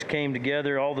came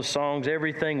together, all the songs,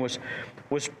 everything was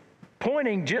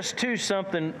pointing just to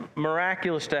something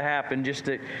miraculous to happen, just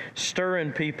to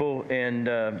stirring people, and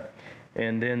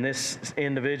then this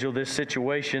individual, this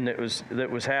situation that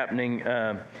was happening,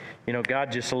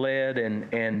 God just led,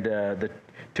 and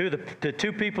the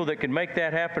two people that could make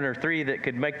that happen, or three that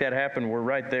could make that happen, were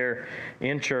right there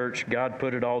in church. God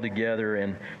put it all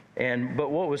together, but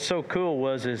what was so cool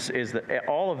is that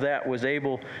all of that was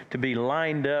able to be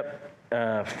lined up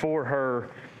for her,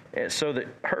 so that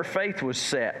her faith was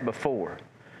set before.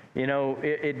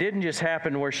 It didn't just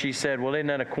happen where she said, well, isn't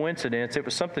that a coincidence? It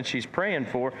was something she's praying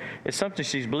for. It's something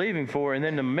she's believing for. And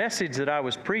then the message that I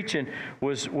was preaching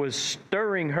was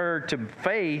stirring her to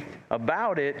faith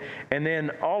about it. And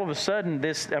then all of a sudden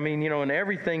and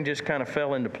everything just kind of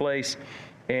fell into place.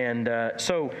 And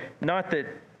so not that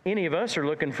any of us are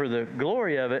looking for the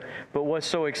glory of it, but what's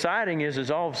so exciting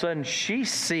is all of a sudden she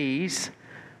sees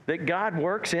that God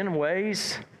works in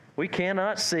ways we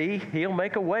cannot see. He'll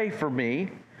make a way for me.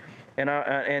 And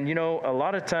a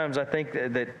lot of times I think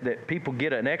that people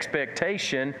get an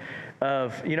expectation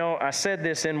of, I said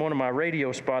this in one of my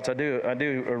radio spots. I do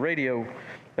a radio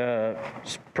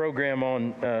program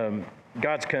on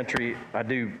God's Country. I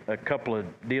do a couple of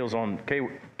deals on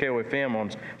KOFM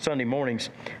on Sunday mornings,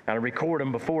 and I record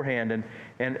them beforehand.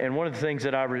 And one of the things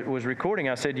that I was recording,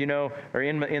 I said, or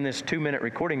in this 2-minute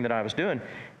recording that I was doing,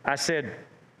 I said,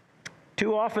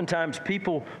 too oftentimes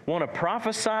people want to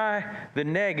prophesy the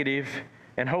negative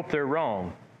and hope they're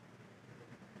wrong.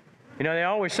 They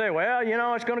always say, well,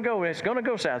 it's going to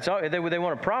go south. So they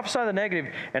want to prophesy the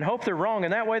negative and hope they're wrong,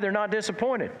 and that way they're not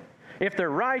disappointed. If they're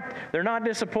right, they're not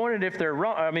disappointed. If they're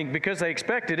wrong, because they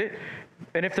expected it.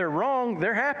 And if they're wrong,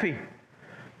 they're happy.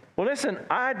 Well, listen,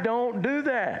 I don't do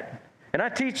that. And I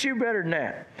teach you better than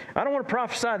that. I don't want to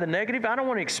prophesy the negative. I don't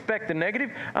want to expect the negative.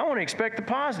 I want to expect the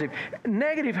positive.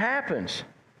 Negative happens.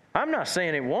 I'm not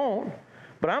saying it won't,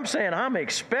 but I'm saying I'm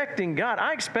expecting God.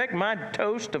 I expect my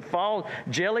toast to fall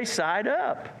jelly side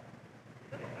up.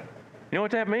 You know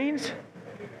what that means?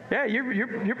 Yeah,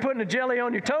 you're putting the jelly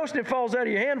on your toast, and it falls out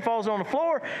of your hand, falls on the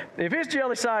floor. If it's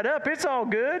jelly side up, it's all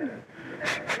good.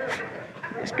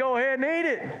 Just go ahead and eat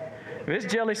it. If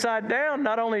it's jelly side down,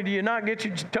 not only do you not get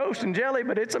your toast and jelly,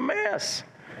 but it's a mess.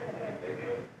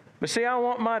 But see, I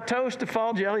want my toast to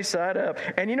fall jelly side up.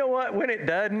 And you know what? When it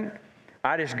doesn't,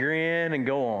 I just grin and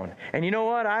go on. And you know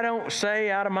what? I don't say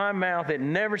out of my mouth, it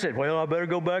never said, well, I better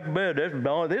go back to bed.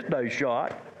 This day's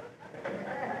shot.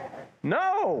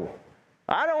 No,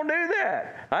 I don't do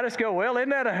that. I just go, well,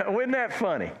 isn't that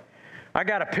funny? I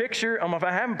got a picture.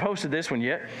 I haven't posted this one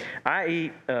yet. I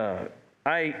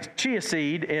eat chia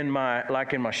seed in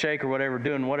my shake or whatever,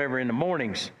 doing whatever in the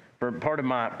mornings for part of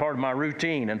my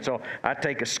routine. And so I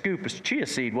take a scoop of chia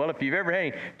seed. Well, if you've ever had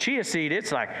any chia seed,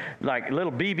 it's like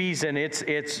little BBs, and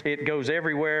it goes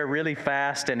everywhere really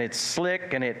fast, and it's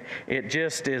slick, and it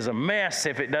just is a mess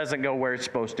if it doesn't go where it's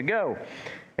supposed to go.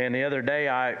 And the other day,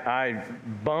 I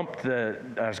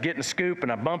was getting a scoop,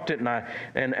 and I bumped it, and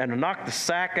I knocked the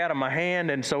sack out of my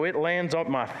hand, and so it lands on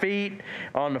my feet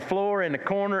on the floor in the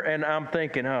corner, and I'm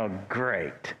thinking, oh,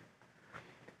 great.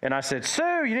 And I said,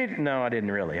 Sue, you need to... No, I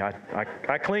didn't really.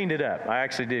 I cleaned it up. I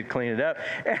actually did clean it up.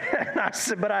 And I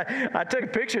said, but I took a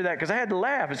picture of that because I had to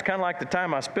laugh. It's kind of like the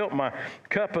time I spilt my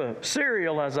cup of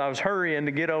cereal as I was hurrying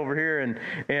to get over here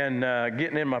and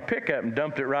getting in my pickup, and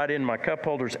dumped it right in my cup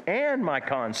holders and my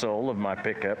console of my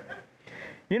pickup.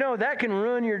 That can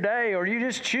ruin your day, or you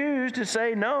just choose to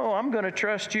say, no, I'm going to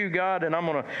trust you, God, and I'm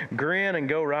going to grin and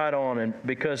go right on. And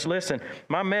because, listen,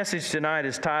 my message tonight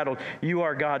is titled, You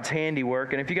Are God's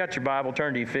Handiwork. And if you got your Bible,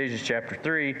 turn to Ephesians chapter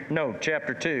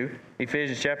 2,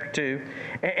 Ephesians chapter 2.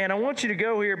 And I want you to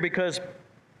go here because,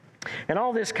 and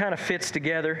all this kind of fits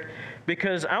together,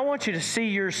 because I want you to see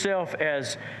yourself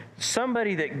as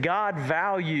somebody that God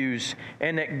values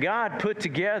and that God put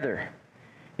together.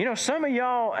 Some of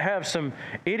y'all have some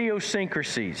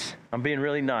idiosyncrasies. I'm being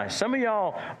really nice. Some of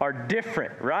y'all are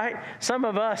different, right? Some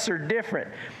of us are different.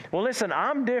 Well, listen,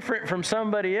 I'm different from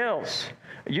somebody else.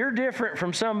 You're different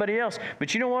from somebody else.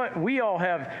 But you know what? We all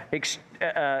have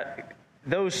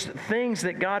those things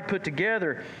that God put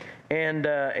together, and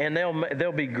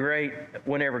they'll be great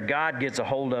whenever God gets a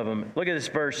hold of them. Look at this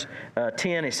verse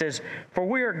 10. It says, "For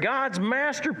we are God's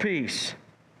masterpiece.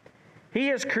 He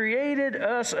has created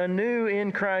us anew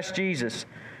in Christ Jesus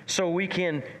so we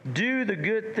can do the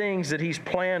good things that He's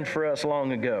planned for us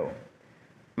long ago."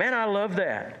 Man, I love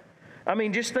that. I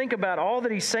mean, just think about all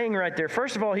that He's saying right there.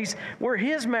 First of all, we're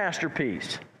His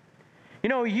masterpiece.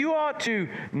 You ought to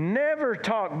never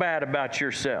talk bad about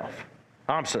yourself.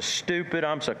 I'm so stupid,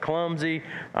 I'm so clumsy,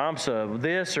 I'm so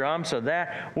this or I'm so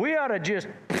that. We ought to just,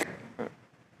 if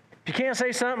you can't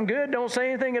say something good, don't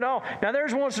say anything at all. Now,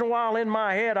 there's once in a while in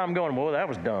my head I'm going, well, that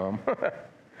was dumb.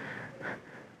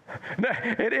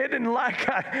 It isn't like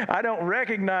I don't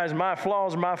recognize my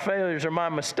flaws, my failures, or my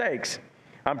mistakes.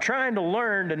 I'm trying to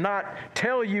learn to not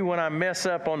tell you when I mess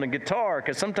up on the guitar,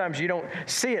 because sometimes you don't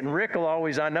see it. And Rick will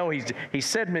always, I know he's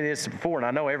said to me this before, and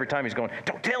I know every time he's going,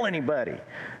 don't tell anybody.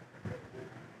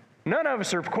 None of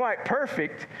us are quite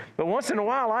perfect, but once in a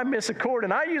while I miss a chord,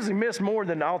 and I usually miss more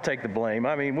than I'll take the blame.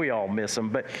 I mean, we all miss them,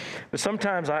 but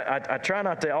sometimes I try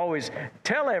not to always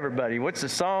tell everybody. What's the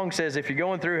song says? If you're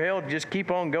going through hell, just keep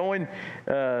on going.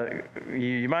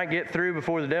 You might get through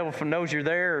before the devil knows you're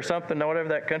there, or something, whatever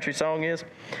that country song is.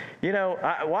 You know,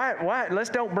 why? Let's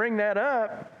don't bring that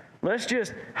up. Let's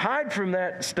just hide from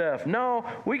that stuff. No,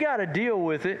 we got to deal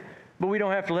with it, but we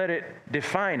don't have to let it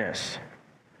define us.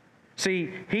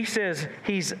 See, he says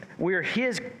we're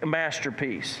his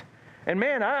masterpiece. And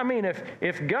man, I mean,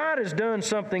 if God has done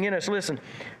something in us, listen,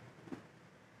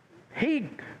 he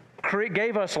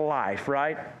gave us life,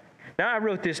 right? Now, I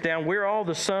wrote this down. We're all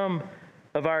the sum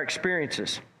of our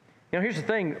experiences. You know, here's the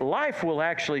thing. Life will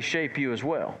actually shape you as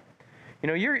well. You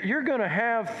know, you're going to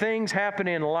have things happen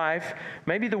in life,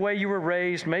 maybe the way you were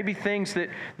raised, maybe things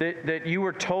that you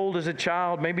were told as a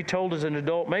child, maybe told as an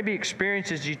adult, maybe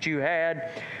experiences that you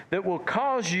had that will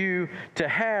cause you to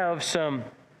have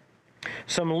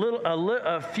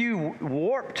a few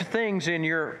warped things in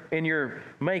your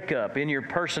makeup, in your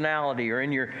personality, or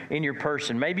in your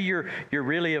person. Maybe you're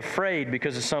really afraid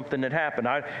because of something that happened.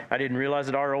 I didn't realize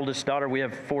that our oldest daughter, we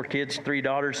have 4 kids, 3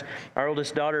 daughters. Our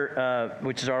oldest daughter,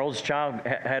 which is our oldest child,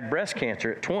 had breast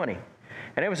cancer at 20.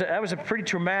 And that was a pretty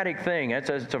traumatic thing. It's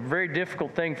a very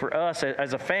difficult thing for us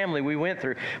as a family we went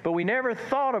through. But we never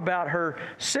thought about her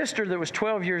sister that was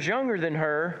 12 years younger than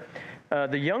her,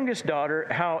 the youngest daughter,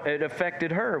 how it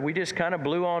affected her. We just kind of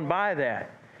blew on by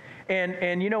that.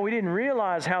 And you know, we didn't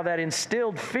realize how that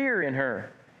instilled fear in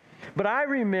her. But I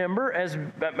remember as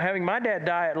having my dad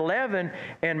die at 11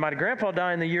 and my grandpa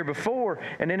dying the year before,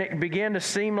 and then it began to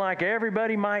seem like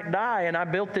everybody might die, and I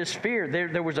built this fear.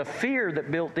 There was a fear that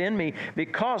built in me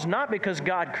not because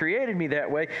God created me that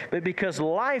way, but because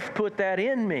life put that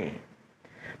in me.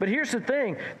 But here's the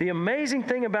thing. The amazing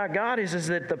thing about God is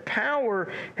that the power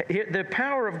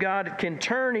of God can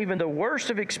turn even the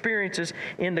worst of experiences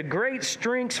into great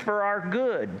strengths for our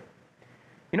good.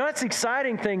 You know, that's the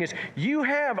exciting thing is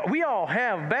we all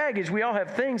have baggage, we all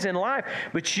have things in life,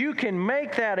 but you can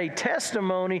make that a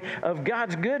testimony of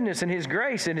God's goodness and His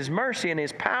grace and His mercy and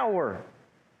His power.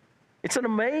 It's an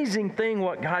amazing thing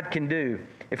what God can do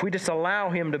if we just allow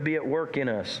Him to be at work in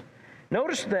us.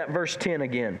 Notice that verse 10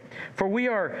 again. For we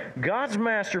are God's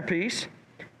masterpiece.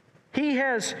 He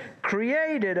has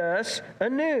created us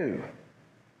anew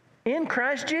in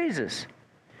Christ Jesus.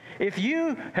 If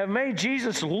you have made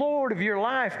Jesus Lord of your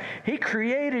life, He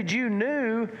created you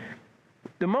new.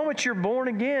 The moment you're born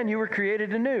again, you were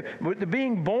created anew. But the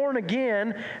being born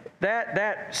again,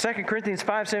 that 2 Corinthians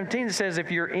 5:17 that says, if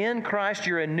you're in Christ,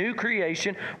 you're a new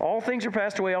creation. All things are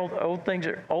passed away. Old things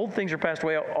are passed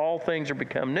away. All things are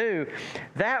become new.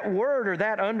 That word or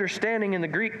that understanding in the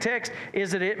Greek text is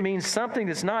that it means something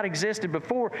that's not existed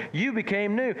before. You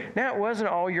became new. Now, it wasn't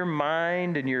all your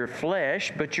mind and your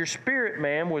flesh, but your spirit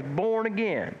man was born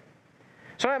again.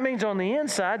 So that means on the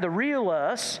inside, the real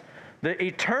us, the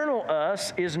eternal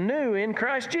us, is new in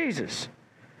Christ Jesus.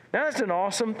 Now, that's an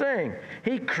awesome thing.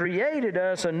 He created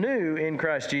us anew in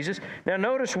Christ Jesus. Now,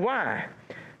 notice why.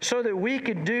 So that we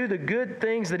could do the good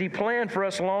things that He planned for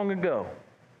us long ago.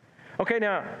 Okay,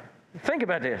 now, think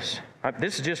about this.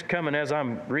 This is just coming as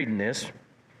I'm reading this.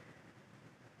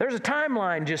 There's a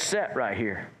timeline just set right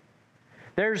here.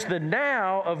 There's the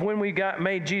now of when we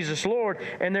made Jesus Lord,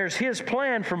 and there's His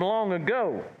plan from long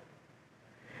ago.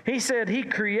 He said He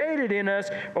created in us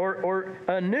or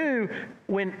anew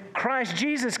when Christ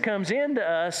Jesus comes into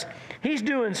us. He's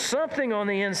doing something on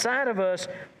the inside of us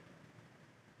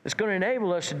that's going to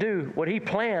enable us to do what He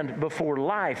planned before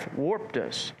life warped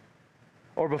us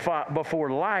or before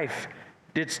life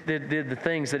did the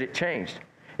things that it changed.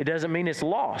 It doesn't mean it's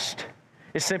lost.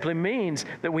 It simply means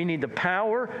that we need the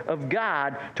power of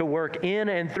God to work in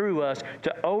and through us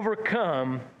to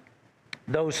overcome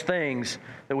those things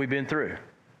that we've been through.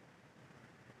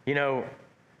 You know,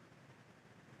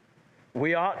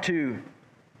 we ought to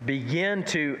begin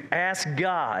to ask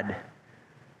God,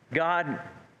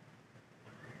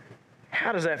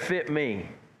 how does that fit me?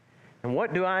 And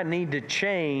what do I need to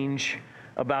change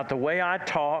about the way I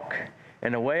talk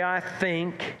and the way I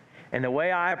think and the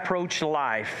way I approach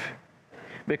life?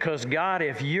 Because God,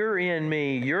 if you're in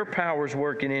me, your power's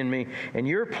working in me, and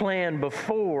your plan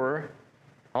before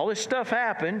all this stuff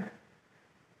happened,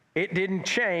 it didn't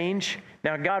change.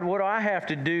 Now, God, what do I have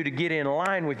to do to get in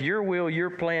line with your will, your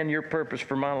plan, your purpose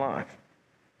for my life?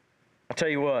 I'll tell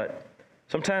you what,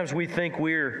 sometimes we think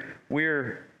we're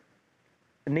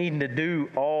needing to do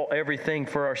everything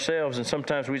for ourselves, and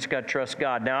sometimes we just got to trust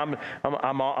God. Now,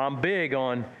 I'm big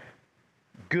on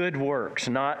good works,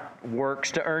 not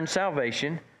works to earn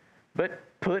salvation, but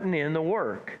putting in the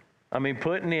work. I mean,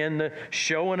 putting in the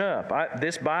showing up.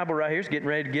 This Bible right here is getting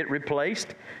ready to get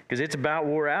replaced because it's about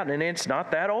wore out, and it's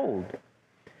not that old.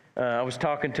 I was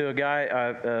talking to a guy,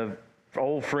 an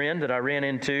old friend that I ran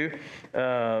into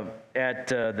at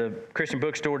the Christian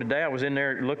bookstore today. I was in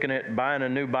there looking at buying a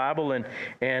new Bible and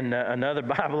another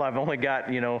Bible. I've only got,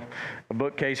 a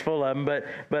bookcase full of them,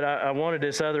 but I wanted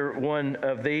this other one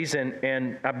of these,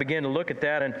 and I began to look at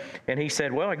that, and he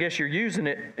said, well, I guess you're using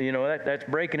it, that's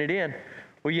breaking it in.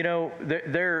 Well,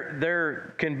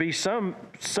 there can be some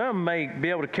may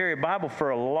be able to carry a Bible for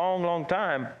a long, long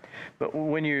time, but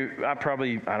when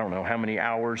I don't know how many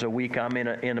hours a week I'm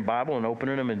in a Bible and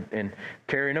opening them and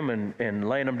carrying them and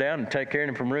laying them down and carrying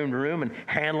them from room to room and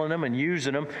handling them and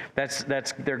using them.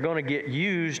 They're going to get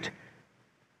used.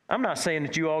 I'm not saying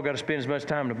that you all got to spend as much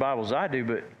time in the Bible as I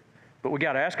do, but we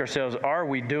got to ask ourselves, are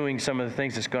we doing some of the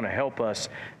things that's going to help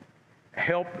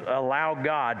allow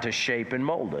God to shape and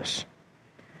mold us?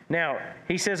 Now,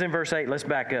 he says in verse 8, let's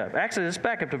back up. Actually, let's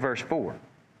back up to verse 4.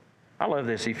 I love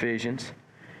this, Ephesians.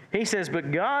 He says,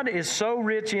 but God is so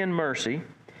rich in mercy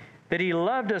that he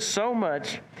loved us so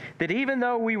much that even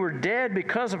though we were dead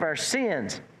because of our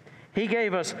sins, he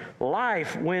gave us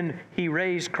life when he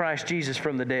raised Christ Jesus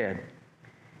from the dead.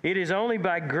 It is only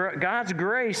by God's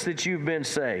grace that you've been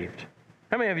saved.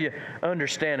 How many of you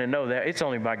understand and know that? It's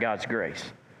only by God's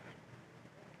grace.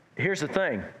 Here's the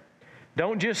thing.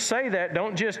 Don't just say that.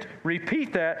 Don't just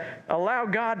repeat that. Allow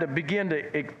God to begin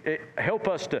to help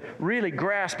us to really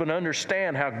grasp and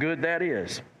understand how good that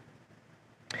is.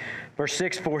 Verse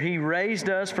 6, for he raised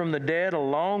us from the dead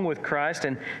along with Christ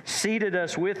and seated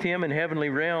us with him in heavenly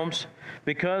realms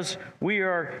because we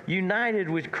are united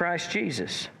with Christ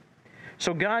Jesus.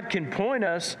 So God can point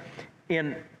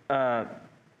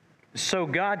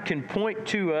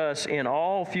to us in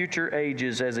all future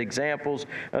ages as examples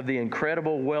of the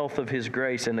incredible wealth of his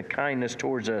grace and the kindness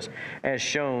towards us as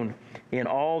shown in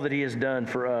all that he has done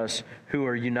for us who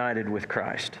are united with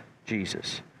Christ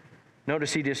Jesus.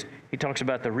 Notice he talks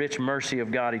about the rich mercy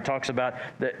of God. He talks about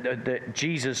that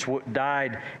Jesus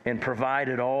died and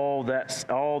provided all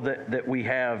that we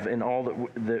have and all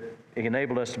that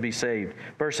enabled us to be saved.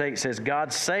 Verse 8 says,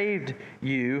 God saved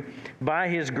you by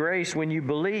his grace when you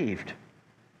believed.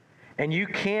 And you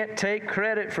can't take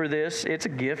credit for this. It's a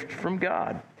gift from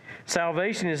God.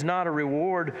 Salvation is not a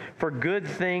reward for good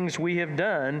things we have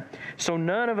done, so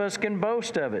none of us can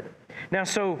boast of it. Now,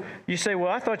 so you say,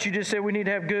 well, I thought you just said we need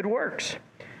to have good works.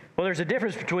 Well, there's a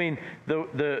difference between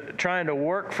the trying to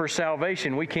work for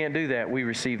salvation. We can't do that. We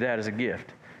receive that as a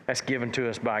gift. That's given to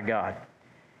us by God.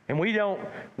 And we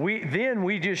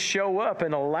just show up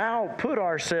and put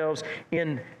ourselves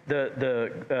in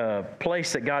the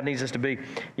place that God needs us to be.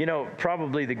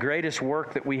 Probably the greatest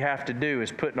work that we have to do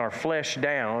is putting our flesh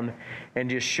down and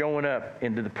just showing up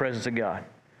into the presence of God.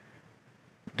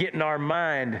 Getting our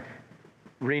mind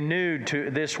renewed to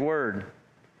this word.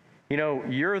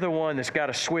 You're the one that's got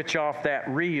to switch off that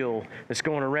reel that's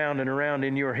going around and around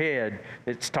in your head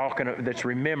that's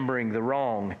remembering the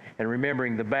wrong and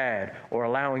remembering the bad or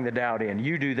allowing the doubt in.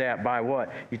 You do that by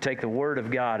what? You take the Word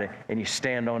of God and you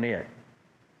stand on it.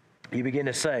 You begin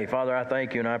to say, Father, I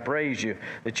thank you and I praise you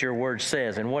that your Word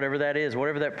says. And whatever that is,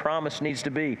 whatever that promise needs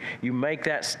to be, you make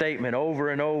that statement over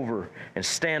and over and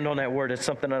stand on that Word. It's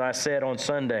something that I said on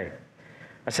Sunday.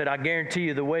 I said, I guarantee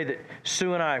you the way that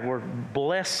Sue and I were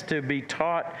blessed to be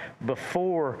taught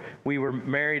before we were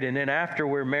married and then after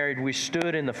we're married, we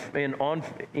stood in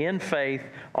faith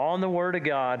on the Word of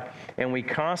God, and we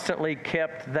constantly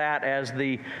kept that as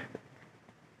the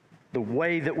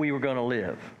way that we were going to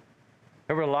live.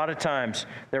 There were a lot of times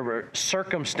there were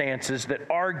circumstances that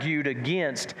argued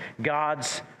against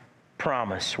God's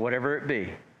promise, whatever it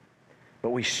be.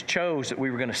 But we chose that we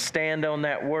were going to stand on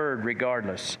that Word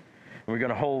regardless. We're going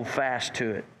to hold fast to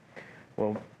it.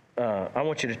 Well, I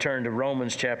want you to turn to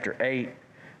Romans chapter 8. I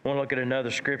want to look at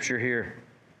another scripture here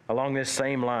along this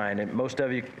same line. And most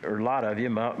of you, or a lot of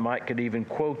you, could even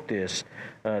quote this.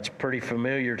 It's pretty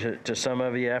familiar to some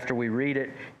of you. After we read it,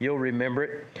 you'll remember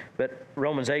it. But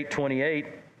Romans 8:28.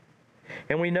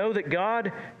 And we know that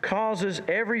God causes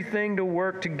everything to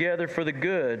work together for the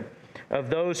good of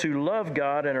those who love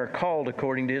God and are called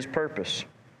according to His purpose.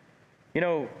 You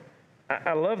know,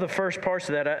 I love the first parts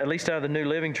of that, at least out of the New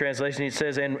Living Translation. It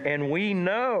says, and we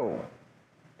know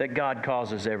that God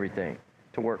causes everything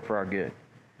to work for our good.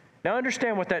 Now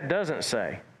understand what that doesn't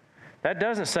say. That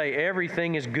doesn't say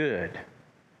everything is good.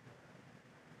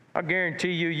 I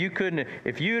guarantee you, you couldn't,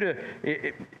 if you'd,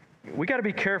 we got to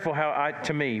be careful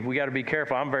we got to be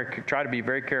careful. Try to be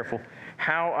very careful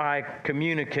how I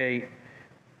communicate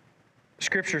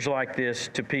scriptures like this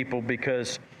to people,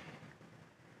 because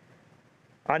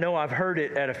I know I've heard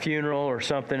it at a funeral or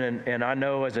something, and I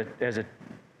know as a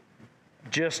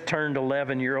just turned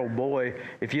 11-year-old boy,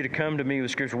 if you'd have come to me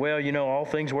with scripture, well, you know, all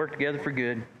things work together for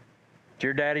good.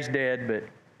 Your daddy's dead, but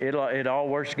it all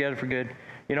works together for good.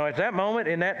 You know, at that moment,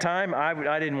 in that time,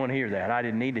 I didn't want to hear that. I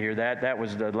didn't need to hear that. That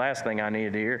was the last thing I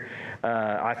needed to hear.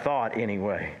 I thought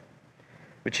anyway.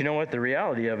 But you know what? The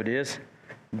reality of it is,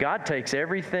 God takes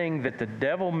everything that the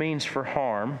devil means for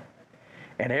harm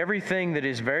and everything that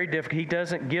is very difficult. He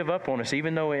doesn't give up on us,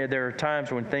 even though there are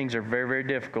times when things are very, very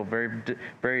difficult, very,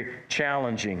 very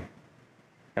challenging.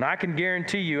 And I can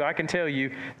guarantee you, I can tell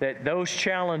you that those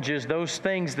challenges, those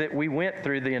things that we went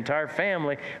through, the entire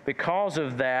family, because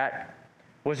of that,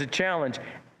 was a challenge.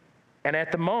 And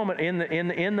at the moment, in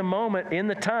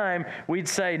the time, we'd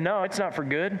say, no, it's not for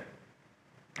good.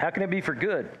 How can it be for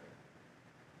good?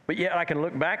 But yet I can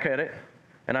look back at it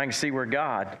and I can see where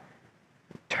God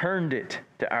turned it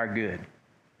to our good.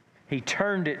 He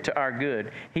turned it to our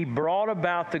good. He brought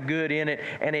about the good in it,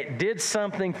 and it did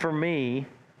something for me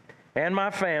and my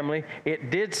family. It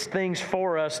did things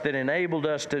for us that enabled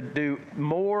us to do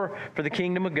more for the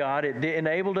kingdom of God. It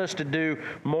enabled us to do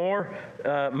more,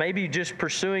 maybe just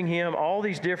pursuing Him. All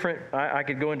these different, I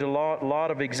could go into a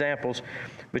lot of examples,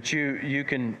 but you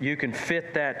can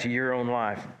fit that to your own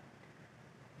life.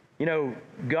 You know,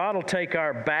 God will take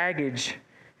our baggage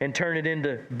and turn it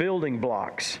into building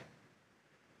blocks.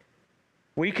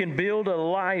 We can build a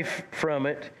life from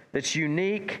it that's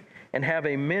unique and have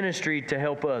a ministry to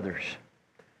help others.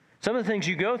 Some of the things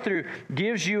you go through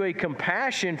gives you a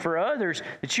compassion for others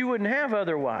that you wouldn't have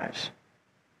otherwise.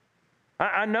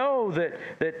 I know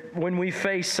that when we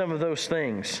face some of those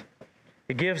things,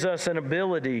 it gives us an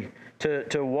ability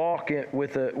to walk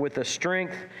with a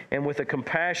strength and with a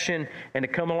compassion, and to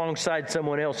come alongside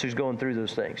someone else who's going through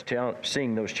those things,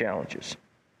 seeing those challenges.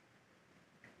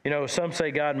 You know, some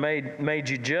say God made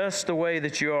you just the way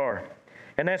that you are.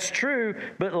 And that's true,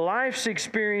 but life's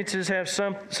experiences have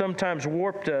sometimes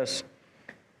warped us,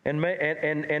 and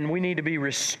we need to be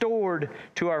restored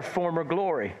to our former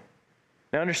glory.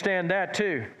 Now understand that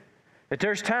too. That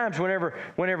there's times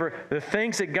whenever the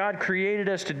things that God created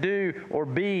us to do or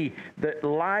be, that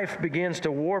life begins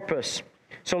to warp us.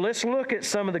 So let's look at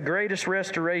some of the great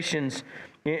restorations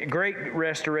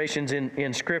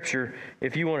in Scripture.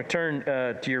 If you want to turn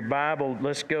to your Bible,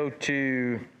 let's go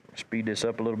to, speed this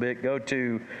up a little bit, go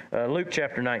to Luke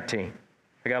chapter 19.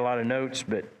 I got a lot of notes,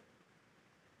 but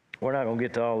we're not going to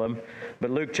get to all of them.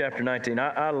 But Luke chapter 19,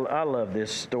 I love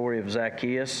this story of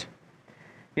Zacchaeus.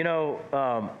 You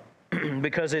know,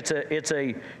 because it's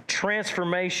a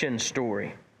transformation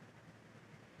story.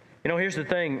 You know, here's the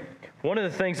thing. One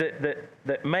of the things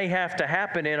that may have to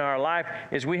happen in our life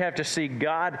is we have to see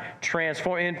God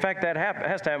transform. In fact, that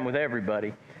has to happen with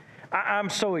everybody. I'm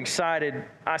so excited.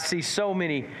 I see so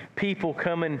many people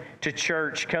coming to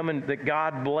church, that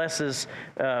God blesses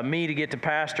me to get to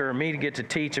pastor or me to get to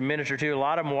teach and minister to. A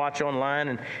lot of them watch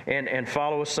online and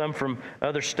follow us, some from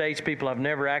other states, people I've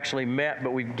never actually met,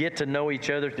 but we get to know each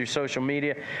other through social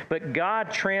media. But God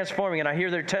transforming, and I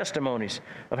hear their testimonies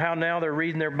of how now they're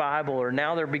reading their Bible, or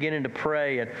now they're beginning to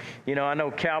pray. And, you know, I know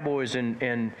cowboys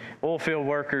and oil field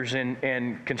workers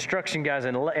and construction guys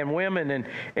and women, and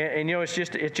you know, it's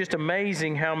just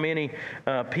amazing how many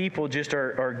people just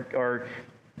are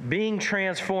being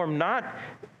transformed, not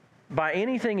by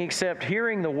anything except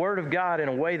hearing the Word of God in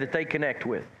a way that they connect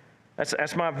with.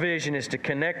 That's my vision, is to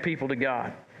connect people to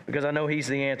God, because I know He's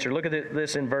the answer. Look at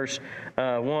this in verse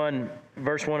 1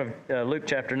 of Luke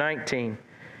chapter 19.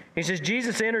 He says,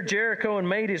 Jesus entered Jericho and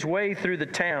made His way through the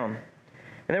town.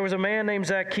 And there was a man named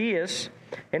Zacchaeus,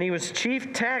 and he was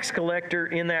chief tax collector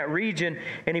in that region,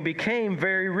 and he became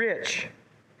very rich.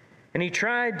 And he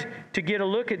tried to get a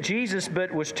look at Jesus,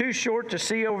 but was too short to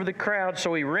see over the crowd.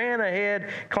 So he ran ahead,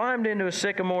 climbed into a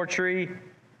sycamore tree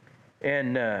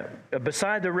and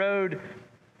beside the road,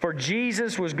 for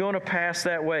Jesus was going to pass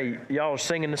that way. Y'all are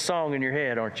singing the song in your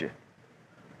head, aren't you?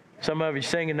 Some of you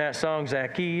singing that song,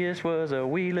 Zacchaeus was a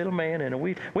wee little man and a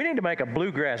wee... We need to make a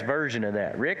bluegrass version of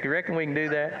that. Rick, you reckon we can do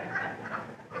that?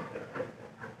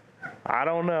 I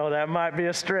don't know. That might be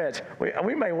a stretch.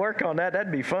 We may work on that.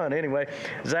 That'd be fun. Anyway,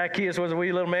 Zacchaeus was a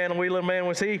wee little man. A wee little man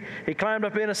was he. He climbed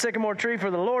up in a sycamore tree for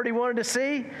the Lord he wanted to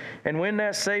see. And when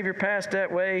that Savior passed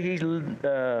that way, he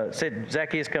said,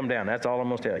 Zacchaeus, come down. That's all I'm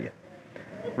going to tell you.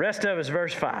 Rest of it is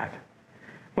verse 5.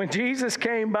 When Jesus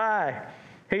came by,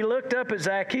 he looked up at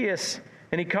Zacchaeus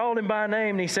and he called him by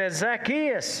name. And he said,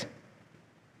 Zacchaeus,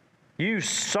 you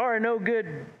sorry, no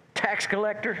good tax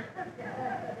collector.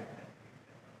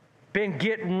 Been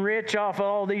getting rich off of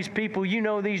all these people. You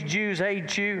know these Jews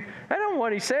hate you. That wasn't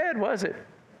what he said, was it?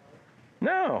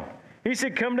 No. He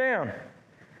said, come down.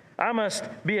 I must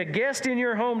be a guest in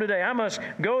your home today. I must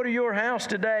go to your house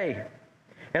today.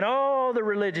 And all the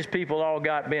religious people all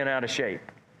got bent out of shape.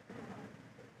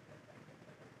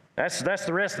 That's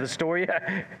the rest of the story.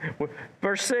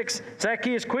 Verse 6,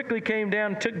 Zacchaeus quickly came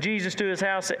down and took Jesus to his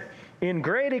house in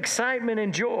great excitement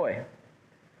and joy.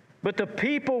 But the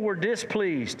people were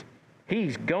displeased.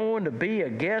 He's going to be a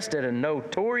guest at a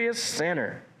notorious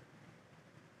sinner,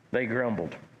 they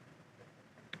grumbled.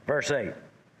 Verse 8,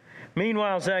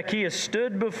 meanwhile Zacchaeus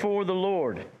stood before the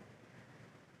Lord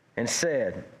and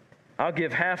said, I'll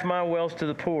give half my wealth to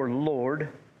the poor, Lord.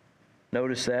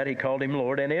 Notice that, he called him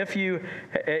Lord. And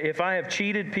if I have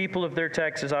cheated people of their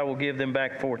taxes, I will give them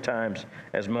back 4 times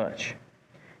as much.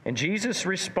 And Jesus'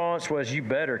 response was, you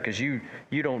better, because you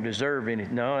don't deserve any.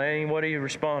 No, that ain't what he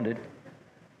responded.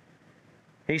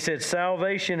 He said,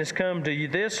 salvation has come to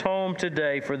this home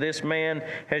today, for this man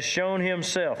has shown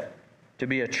himself to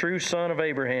be a true son of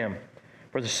Abraham.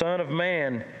 For the Son of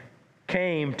Man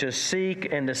came to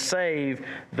seek and to save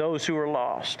those who are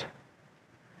lost.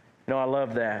 You know, I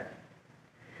love that.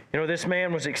 You know, this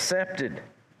man was accepted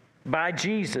by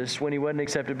Jesus when he wasn't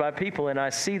accepted by people, and I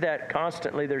see that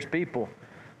constantly. There's people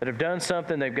that have done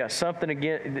something, they've got something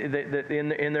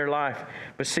in their life.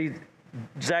 But see,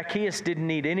 Zacchaeus didn't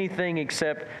need anything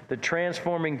except the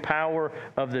transforming power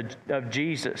of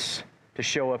Jesus to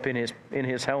show up in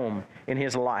his home, in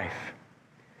his life.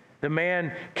 The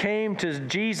man came to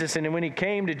Jesus, and when he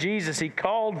came to Jesus, he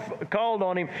called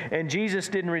on him, and Jesus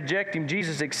didn't reject him.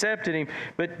 Jesus accepted him.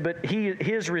 But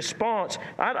his response,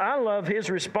 I love his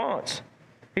response.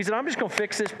 He said, I'm just going to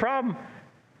fix this problem.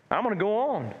 I'm going to go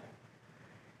on.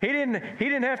 He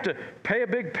didn't have to pay a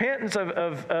big penance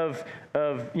of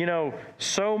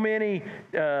so many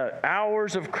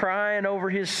hours of crying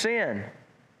over his sin.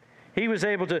 He was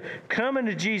able to come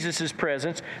into Jesus'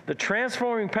 presence. The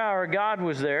transforming power of God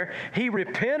was there. He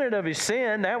repented of his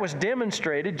sin. That was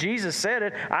demonstrated. Jesus said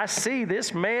it. I see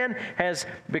this man has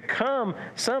become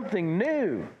something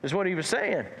new, is what he was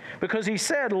saying. Because he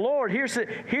said, Lord,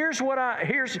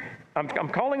 I'm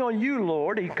calling on you,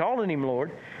 Lord. He calling him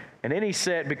Lord. And then he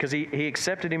said, because he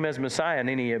accepted him as Messiah, and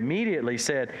then he immediately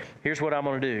said, here's what I'm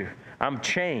going to do. I'm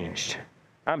changed.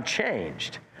 I'm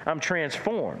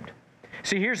transformed.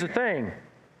 See, here's the thing.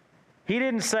 He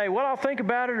didn't say, well, I'll think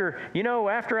about it, or,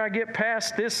 after I get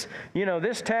past this,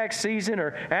 this tax season,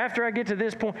 or after I get to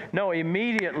this point. No,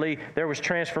 immediately there was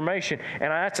transformation.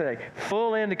 And that's a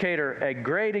full indicator, a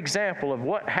great example of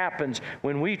what happens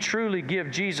when we truly give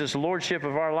Jesus lordship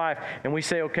of our life, and we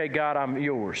say, okay, God, I'm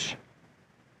yours.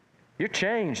 You're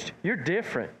changed. You're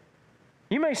different.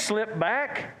 You may slip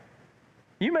back.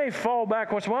 You may fall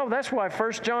back once in a while. That's why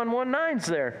 1 John 1:9's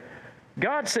there.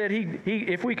 God said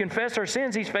if we confess our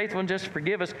sins, He's faithful and just to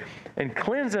forgive us and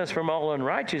cleanse us from all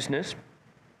unrighteousness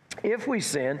if we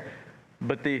sin.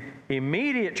 But the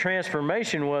immediate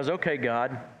transformation was, okay,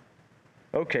 God,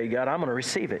 I'm going to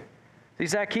receive it. See,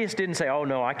 Zacchaeus didn't say, oh,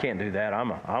 no, I can't do that.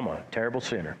 I'm a terrible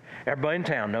sinner. Everybody in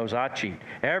town knows I cheat.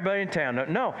 Everybody in town knows.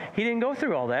 No, he didn't go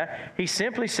through all that. He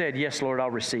simply said, yes, Lord,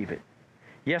 I'll receive it.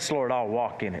 Yes, Lord, I'll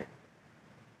walk in it.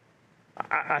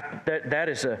 That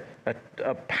is a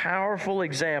powerful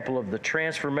example of the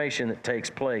transformation that takes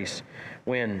place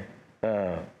when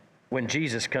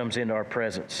Jesus comes into our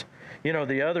presence.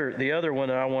 The other one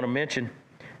that I want to mention,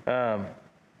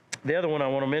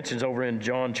 is over in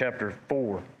John chapter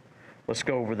 4. Let's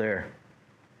go over there.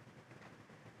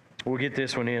 We'll get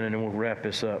this one in and then we'll wrap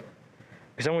this up.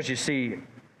 Because I want you to see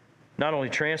not only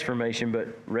transformation but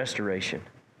restoration.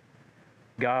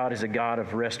 God is a God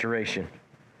of restoration.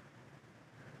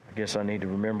 I guess I need to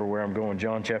remember where I'm going.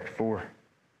 John chapter 4. If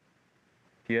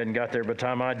you hadn't got there by the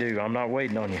time I do, I'm not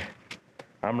waiting on you.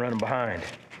 I'm running behind.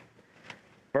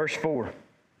 Verse 4.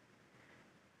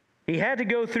 He had to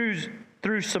go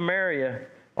through Samaria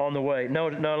on the way. No,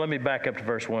 let me back up to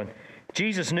verse 1.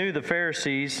 Jesus knew the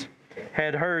Pharisees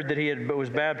had heard that he was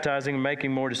baptizing and making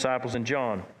more disciples than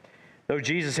John. Though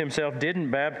Jesus himself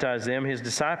didn't baptize them, his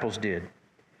disciples did.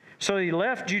 So he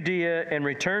left Judea and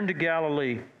returned to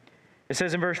Galilee. It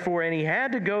says in verse 4, and he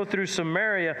had to go through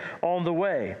Samaria on the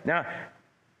way. Now,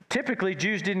 typically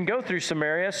Jews didn't go through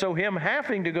Samaria, so him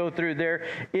having to go through there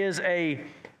is a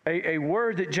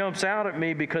word that jumps out at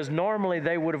me, because normally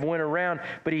they would have went around,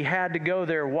 but he had to go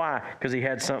there. Why? Because he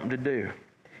had something to do.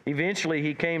 Eventually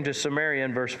he came to Samaria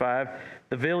in verse 5,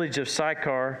 the village of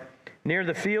Sychar, near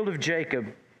the field of Jacob,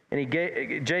 and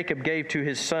Jacob gave to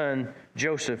his son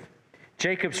Joseph.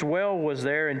 Jacob's well was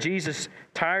there, and Jesus,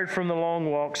 tired from the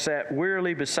long walk, sat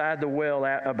wearily beside the well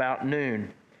at about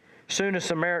noon. Soon a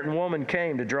Samaritan woman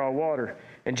came to draw water,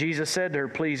 and Jesus said to her,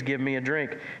 please give me a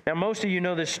drink. Now, most of you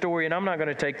know this story, and I'm not going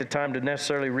to take the time to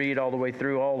necessarily read all the way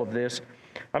through all of this.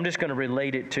 I'm just going to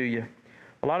relate it to you.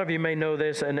 A lot of you may know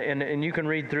this, and you can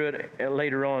read through it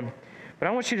later on. But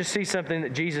I want you to see something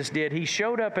that Jesus did. He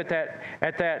showed up at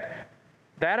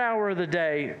that hour of the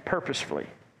day purposefully.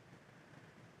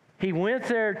 He went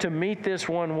there to meet this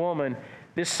one woman,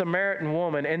 this Samaritan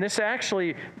woman, and this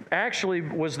actually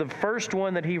was the first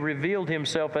one that he revealed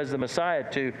himself as the Messiah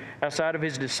to, outside of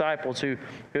his disciples who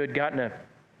had gotten a,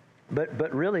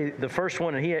 but really the first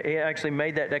one he actually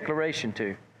made that declaration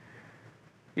to.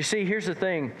 You see, here's the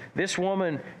thing. This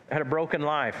woman had a broken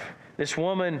life. This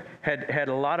woman had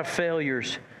a lot of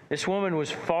failures. This woman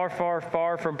was far, far,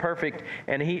 far from perfect,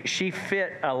 and she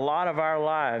fit a lot of our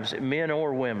lives, men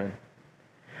or women.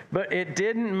 But it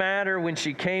didn't matter when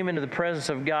she came into the presence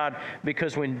of God,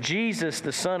 because when Jesus,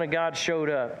 the Son of God, showed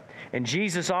up, and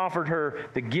Jesus offered her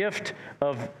the gift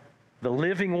of the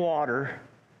living water,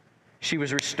 she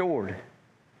was restored.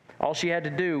 All she had to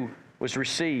do was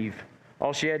receive.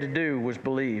 All she had to do was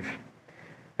believe.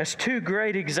 That's two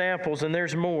great examples, and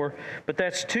there's more, but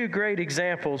that's two great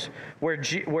examples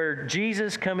where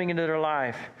Jesus coming into their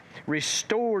life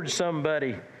restored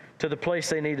somebody to the place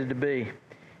they needed to be.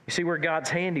 You see, we're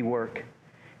God's handiwork.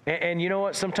 And you know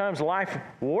what? Sometimes life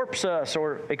warps us,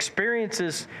 or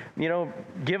experiences,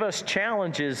 give us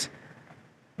challenges.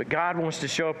 But God wants to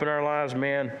show up in our lives,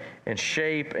 man, and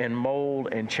shape and mold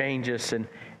and change us. And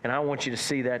I want you to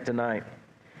see that tonight.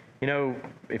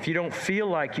 If you don't feel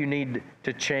like you need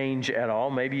to change at all,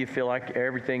 maybe you feel like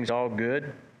everything's all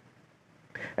good,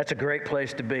 that's a great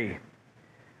place to be.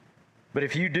 But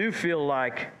if you do feel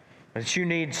like that you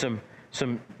need some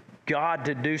God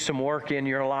to do some work in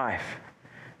your life,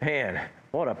 man,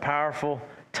 what a powerful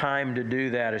time to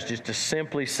do that, is just to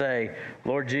simply say,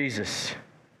 Lord Jesus,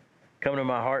 come into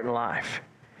my heart and life.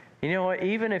 You know what?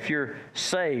 Even if you're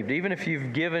saved, even if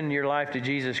you've given your life to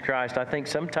Jesus Christ, I think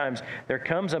sometimes there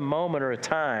comes a moment or a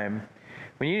time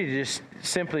when you need to just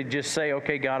simply say,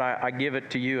 okay, God, I give it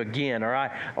to you again, or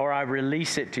I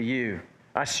release it to you.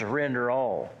 I surrender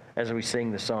all, as we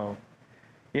sing the song.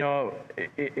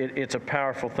 It's a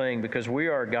powerful thing, because we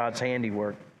are God's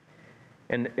handiwork.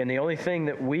 And the only thing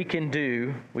that we can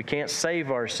do, we can't save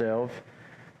ourselves,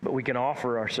 but we can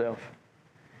offer ourselves.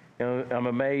 I'm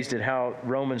amazed at how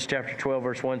Romans chapter 12,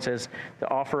 verse 1 says, to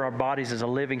offer our bodies as a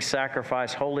living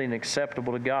sacrifice, holy and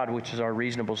acceptable to God, which is our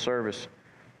reasonable service.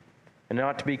 And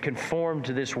not to be conformed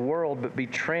to this world, but be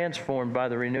transformed by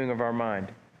the renewing of our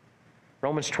mind.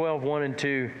 Romans 12, 1 and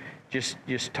 2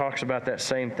 just talks about that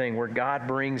same thing, where God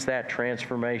brings that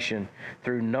transformation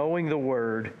through knowing the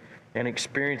Word and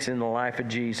experiencing the life of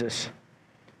Jesus.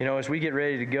 As we get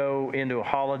ready to go into a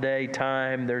holiday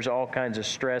time, there's all kinds of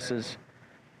stresses.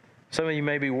 Some of you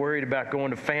may be worried about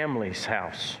going to family's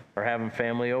house or having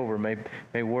family over. May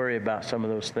worry about some of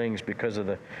those things because of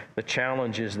the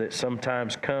challenges that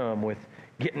sometimes come with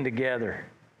getting together.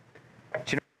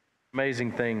 But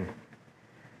amazing thing.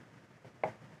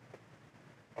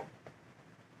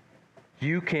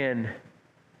 You can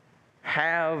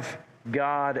have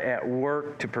God at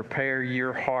work to prepare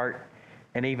your heart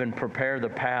and even prepare the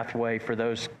pathway for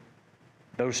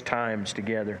those times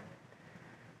together.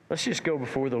 Let's just go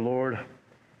before the Lord.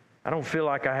 I don't feel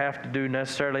like I have to do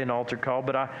necessarily an altar call,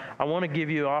 but I want to give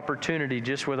you an opportunity,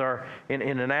 just with in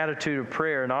an attitude of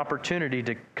prayer, an opportunity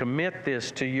to commit this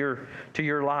to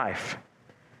your life.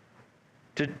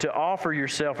 To offer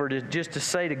yourself, or just to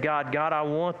say to God, God, I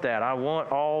want that. I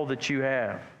want all that you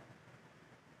have.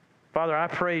 Father, I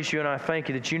praise you and I thank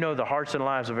you that you know the hearts and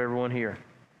lives of everyone here.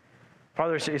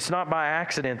 Father, it's not by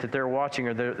accident that they're watching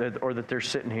or that they're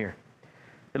sitting here.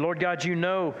 And Lord God, you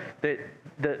know that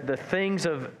the things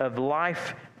of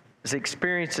life's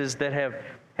experiences that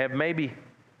have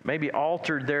maybe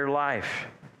altered their life.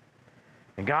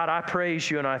 And God, I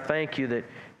praise you and I thank you that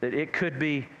it could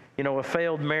be, a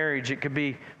failed marriage. It could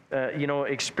be,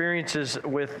 experiences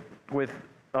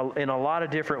in a lot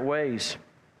of different ways.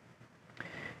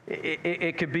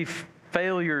 It could be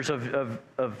failures of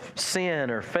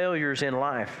sin or failures in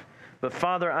life. But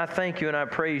Father, I thank you and I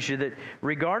praise you that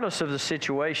regardless of the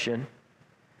situation,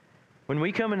 when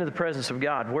we come into the presence of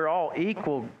God, we're all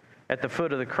equal at the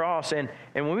foot of the cross. And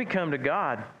when we come to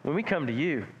God, when we come to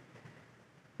you,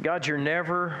 God, you're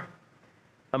never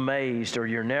amazed, or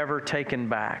you're never taken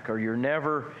back, or you're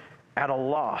never at a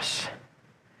loss.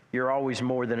 You're always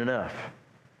more than enough.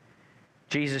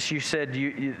 Jesus, you said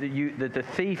that the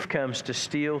thief comes to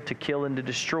steal, to kill, and to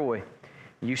destroy.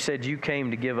 You said you came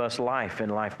to give us life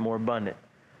and life more abundant.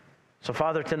 So,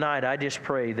 Father, tonight I just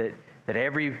pray that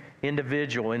every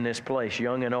individual in this place,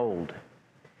 young and old,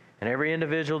 and every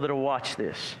individual that will watch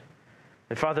this,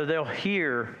 that, Father, they'll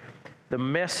hear the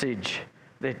message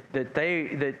that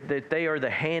they are the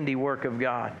handiwork of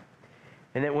God.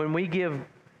 And that when we give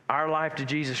our life to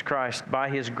Jesus Christ, by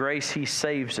His grace He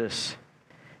saves us.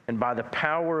 And by the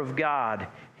power of God,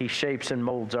 He shapes and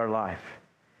molds our life.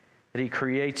 That He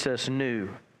creates us new.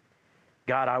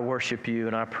 God, I worship you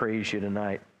and I praise you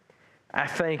tonight. I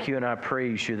thank you and I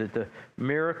praise you that the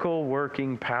miracle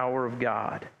working power of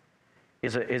God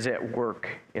is at work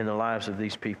in the lives of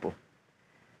these people.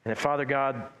 And that, Father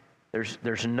God,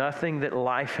 there's nothing that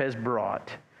life has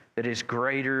brought that is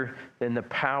greater than the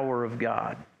power of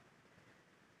God.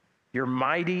 You're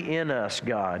mighty in us,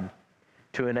 God,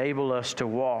 to enable us to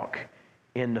walk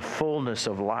in the fullness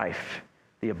of life,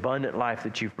 the abundant life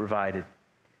that you've provided.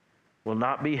 Will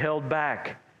not be held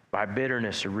back by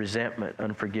bitterness or resentment,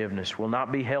 unforgiveness. Will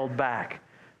not be held back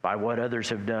by what others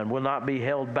have done. Will not be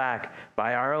held back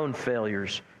by our own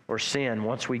failures or sin.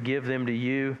 Once we give them to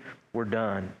you, we're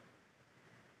done.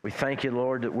 We thank you,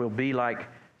 Lord, that we'll be like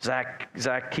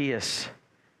Zacchaeus,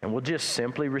 and we'll just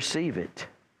simply receive it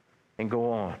and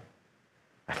go on.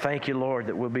 I thank you, Lord,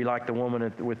 that we'll be like the woman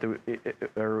at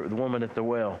the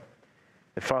well.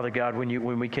 That, Father God, when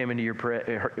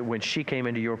she came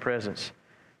into your presence,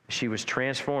 she was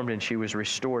transformed and she was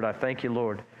restored. I thank you,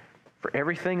 Lord, for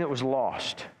everything that was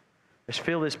lost. Let's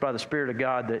feel this by the Spirit of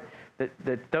God,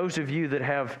 that those of you that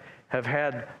have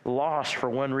had loss for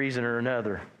one reason or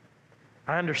another,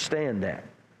 I understand that.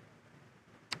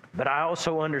 But I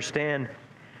also understand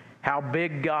how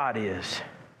big God is.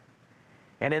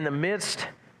 And in the midst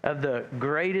of the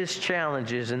greatest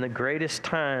challenges and the greatest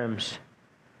times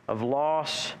of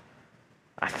loss,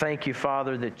 I thank you,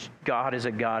 Father, that God is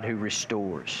a God who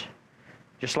restores.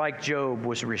 Just like Job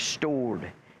was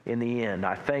restored in the end.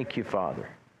 I thank you, Father.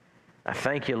 I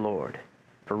thank you, Lord,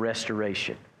 for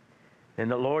restoration. And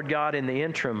the Lord God, in the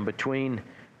interim between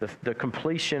the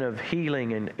completion of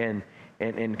healing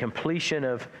and completion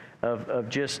of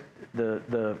just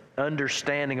the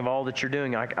understanding of all that you're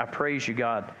doing, I praise you,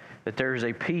 God, that there's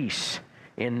a peace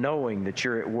in knowing that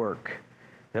you're at work.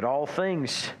 That all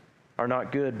things are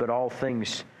not good, but all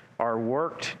things are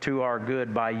worked to our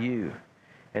good by you.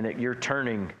 And that you're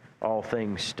turning all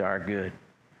things to our good.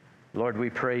 Lord,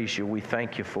 we praise you. We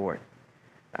thank you for it.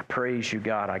 I praise you,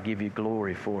 God. I give you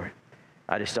glory for it.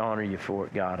 I just honor you for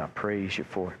it, God. I praise you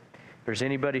for it. If there's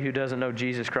anybody who doesn't know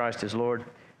Jesus Christ as Lord,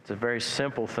 it's a very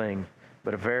simple thing,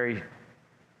 but a very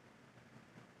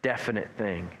definite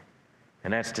thing.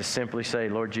 And that's to simply say,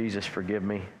 Lord Jesus, forgive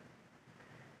me.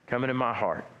 Come into my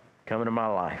heart. Come into my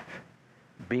life.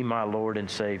 Be my Lord and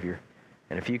Savior.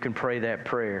 And if you can pray that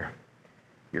prayer,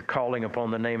 you're calling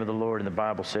upon the name of the Lord, and the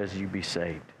Bible says you be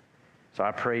saved. So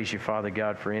I praise you, Father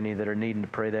God, for any that are needing to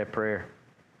pray that prayer,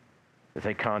 that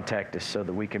they contact us so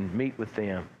that we can meet with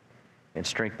them and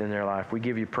strengthen their life. We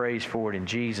give you praise for it in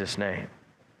Jesus' name.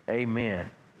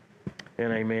 Amen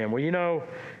and amen. Well, you know,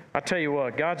 I tell you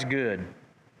what, God's good.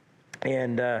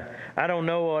 And I don't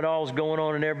know what all's going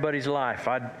on in everybody's life.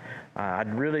 I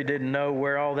really didn't know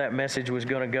where all that message was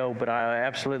going to go, but I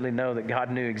absolutely know that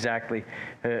God knew exactly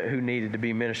who needed to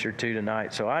be ministered to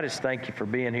tonight. So I just thank you for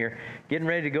being here. Getting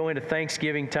ready to go into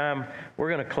Thanksgiving time. We're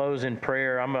going to close in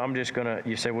prayer. I'm just going to,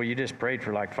 you say, well, you just prayed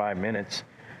for like 5 minutes.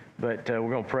 But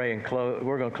we're going to pray and close.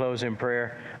 We're going to close in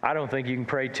prayer. I don't think you can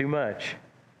pray too much.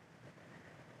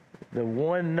 The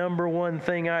number one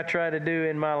thing I try to do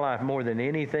in my life more than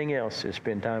anything else is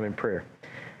spend time in prayer.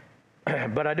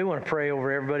 But I do want to pray over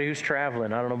everybody who's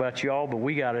traveling. I don't know about you all, but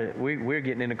we're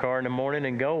getting in the car in the morning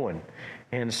and going.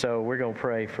 And so we're going to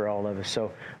pray for all of us.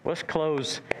 So let's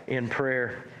close in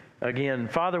prayer. Again,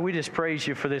 Father, we just praise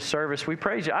you for this service. We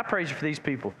praise you. I praise you for these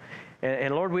people.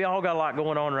 And Lord, we all got a lot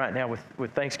going on right now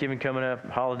with Thanksgiving coming up,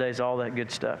 holidays, all that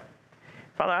good stuff.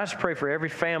 Father, I just pray for every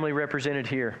family represented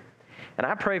here. And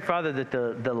I pray, Father, that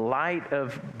the light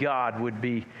of God would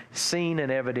be seen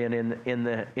and evident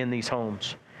in these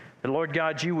homes. And Lord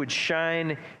God, you would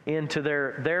shine into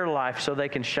their life so they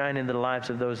can shine into the lives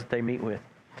of those that they meet with.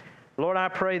 Lord, I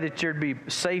pray that there'd be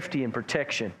safety and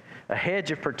protection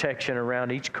hedge of protection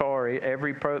around each car,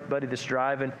 everybody that's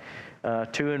driving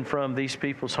to and from these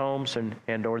people's homes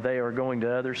and or they are going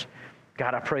to others.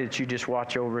 God, I pray that you just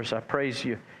watch over us. I praise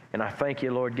you and I thank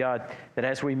you, Lord God, that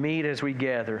as we meet, as we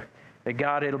gather, that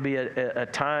God, it'll be a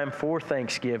time for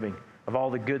thanksgiving of all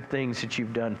the good things that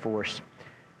you've done for us.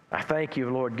 I thank you,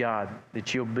 Lord God,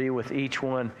 that you'll be with each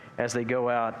one as they go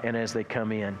out and as they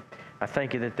come in. I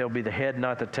thank you that they'll be the head,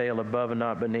 not the tail, above and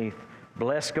not beneath.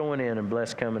 Blessed going in and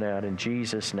blessed coming out in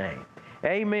Jesus' name.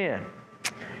 Amen.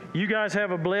 You guys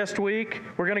have a blessed week.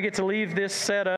 We're going to get to leave this set up.